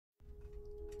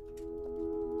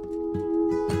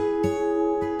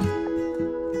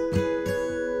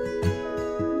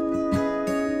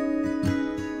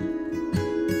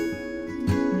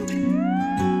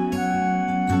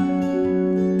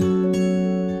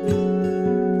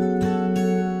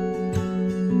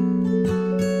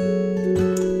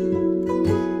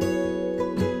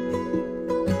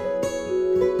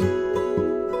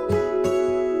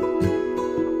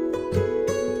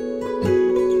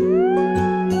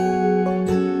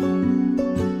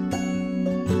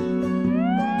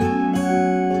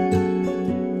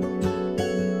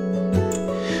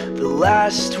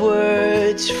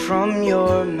words from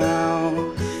your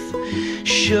mouth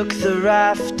shook the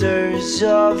rafters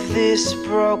of this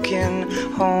broken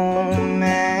home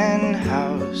and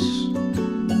house.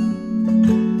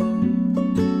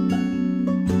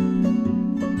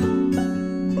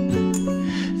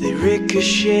 They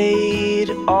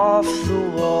ricocheted off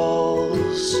the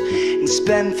walls and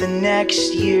spent the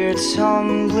next year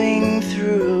tumbling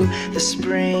through the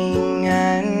spring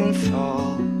and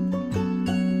fall.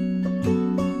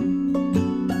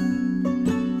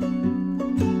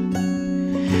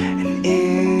 And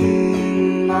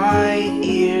in my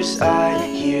ears I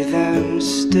hear them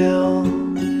still,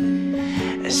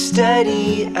 as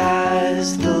steady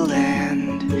as the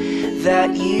land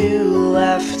that you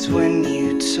left when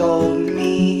you told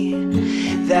me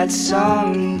that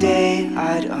someday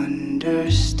I'd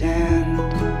understand.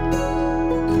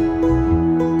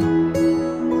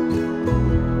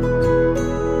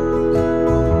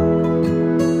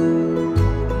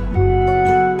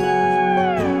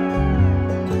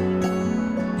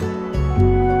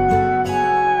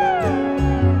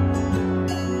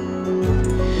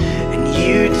 And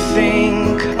you'd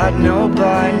think I'd know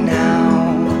by now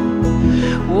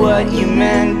what you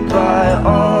meant by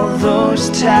all those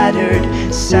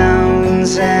tattered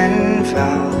sounds and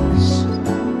vowels.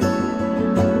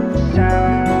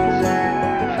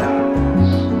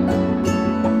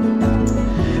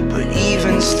 But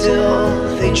even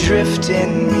still they drift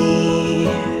in me,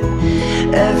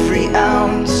 every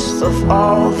ounce of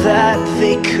all that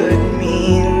they could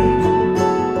mean.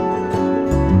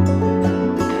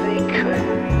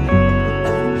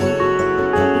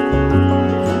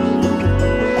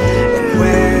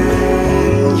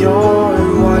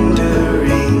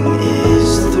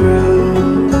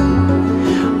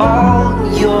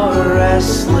 All your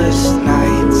restless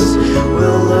nights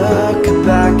will look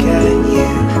back at you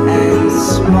and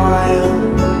smile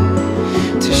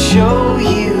to show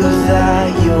you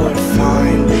that you're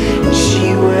fine, and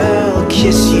she will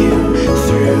kiss you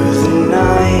through the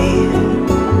night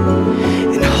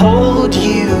and hold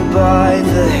you by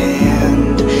the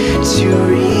hand to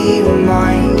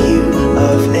remind you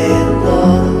of a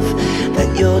love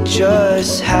that you'll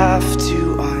just have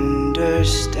to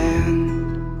understand.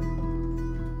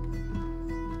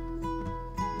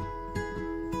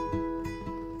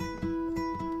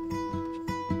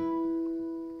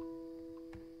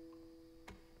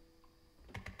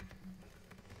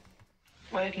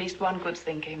 Well, at least one good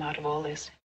thing came out of all this.